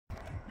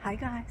Hi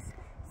guys,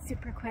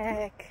 super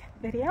quick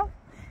video.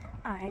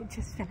 I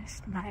just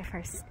finished my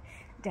first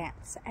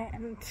dance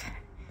and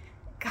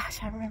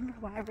gosh, I remember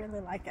why I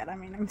really like it. I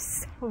mean, I'm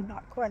so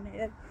not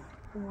coordinated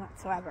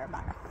whatsoever,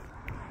 but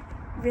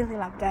really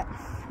loved it,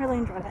 really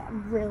enjoyed it.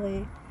 I'm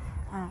really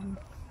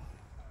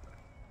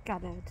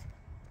gutted.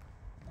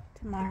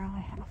 Tomorrow I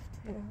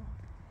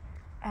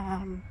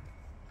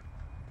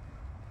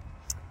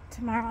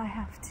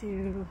have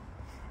to,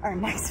 or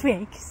next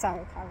week,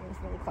 sorry, Carly was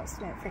really close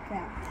to me, it freaked me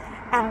out.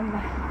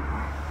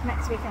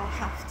 Next week I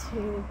have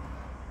to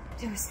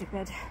do a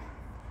stupid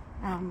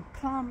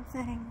prom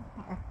thing,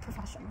 or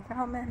professional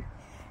development,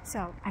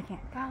 so I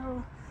can't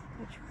go,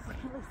 which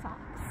really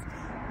sucks,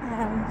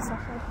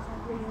 especially because I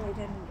really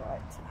did enjoy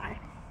it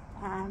tonight.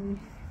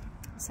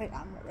 So yeah,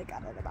 I'm really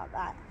gutted about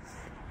that.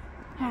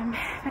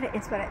 But it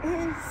is what it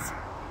is.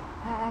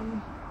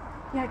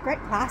 Yeah, great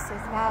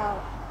classes.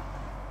 Now,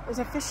 it was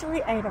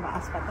officially 8 of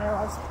us, but there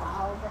was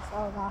 12 or so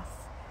of us.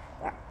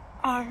 There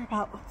are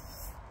about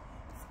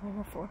 3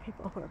 or 4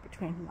 people who are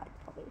between like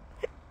probably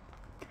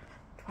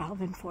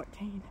 12 and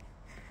 14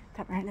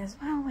 that were in as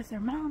well with their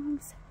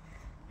moms.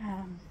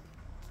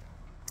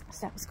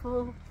 So that was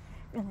cool.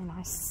 Really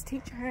nice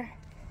teacher.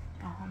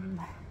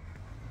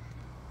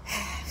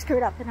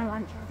 Screwed up in a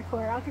lunch on the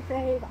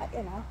choreography, but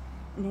you know,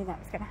 I knew that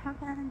was going to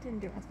happen. Didn't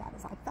do as bad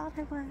as I thought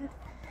I would.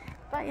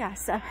 But yeah,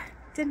 so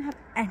didn't have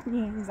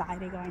any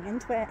anxiety going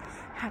into it.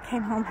 I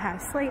came home, had a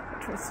sleep,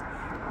 which was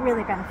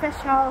really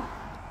beneficial.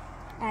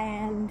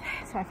 And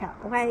so I felt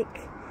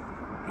awake.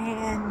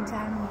 And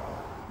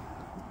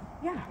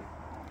yeah,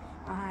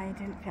 I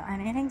didn't feel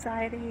any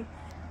anxiety.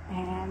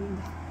 And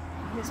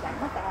I just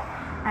went with it.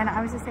 And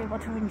I was just able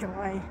to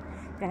enjoy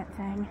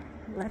dancing.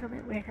 A little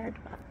bit weird,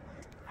 but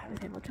I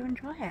was able to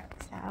enjoy it.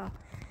 So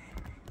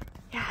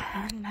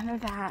yeah, none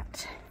of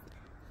that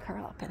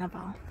curl up in a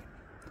ball.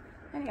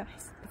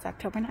 Anyways, it's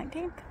October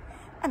 19th,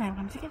 and I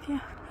wanted to give you,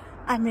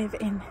 I move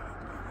in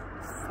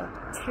for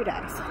 2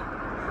 days. So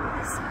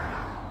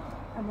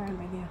I'm wearing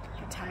my new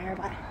attire,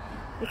 but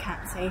you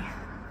can't see.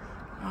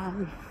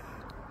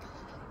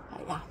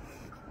 But yeah,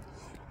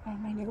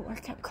 wearing my new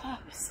workout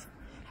clothes.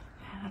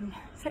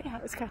 So yeah,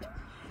 it was good.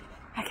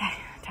 Okay,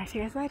 talk to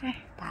you guys later.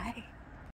 Bye.